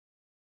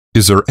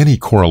Is there any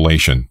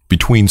correlation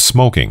between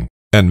smoking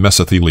and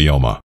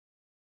mesothelioma?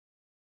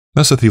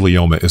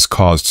 Mesothelioma is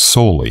caused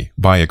solely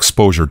by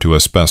exposure to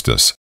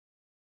asbestos.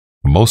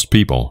 Most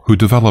people who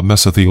develop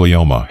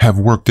mesothelioma have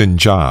worked in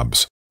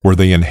jobs where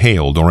they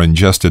inhaled or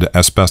ingested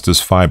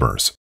asbestos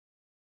fibers,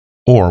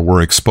 or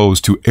were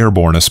exposed to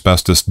airborne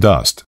asbestos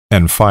dust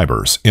and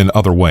fibers in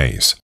other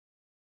ways.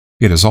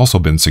 It has also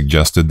been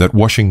suggested that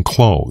washing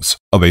clothes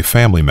of a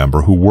family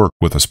member who worked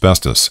with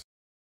asbestos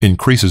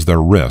increases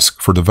their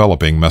risk for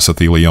developing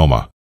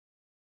mesothelioma.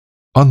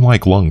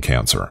 Unlike lung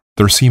cancer,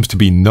 there seems to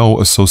be no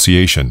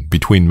association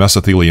between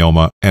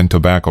mesothelioma and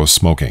tobacco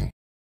smoking.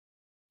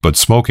 But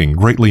smoking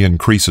greatly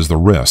increases the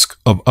risk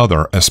of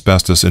other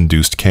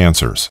asbestos-induced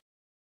cancers.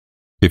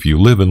 If you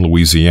live in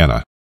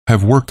Louisiana,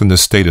 have worked in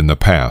this state in the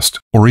past,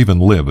 or even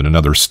live in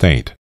another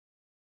state,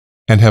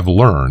 and have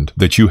learned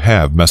that you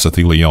have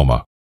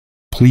mesothelioma,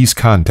 please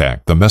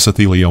contact the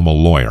mesothelioma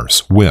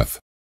lawyers with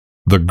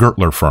the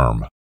Gertler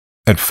Firm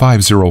at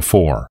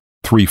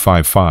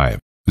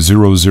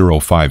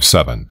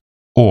 504-355-0057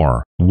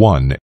 or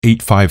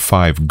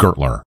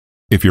 1-855-GERTLER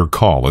if your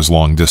call is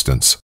long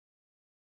distance.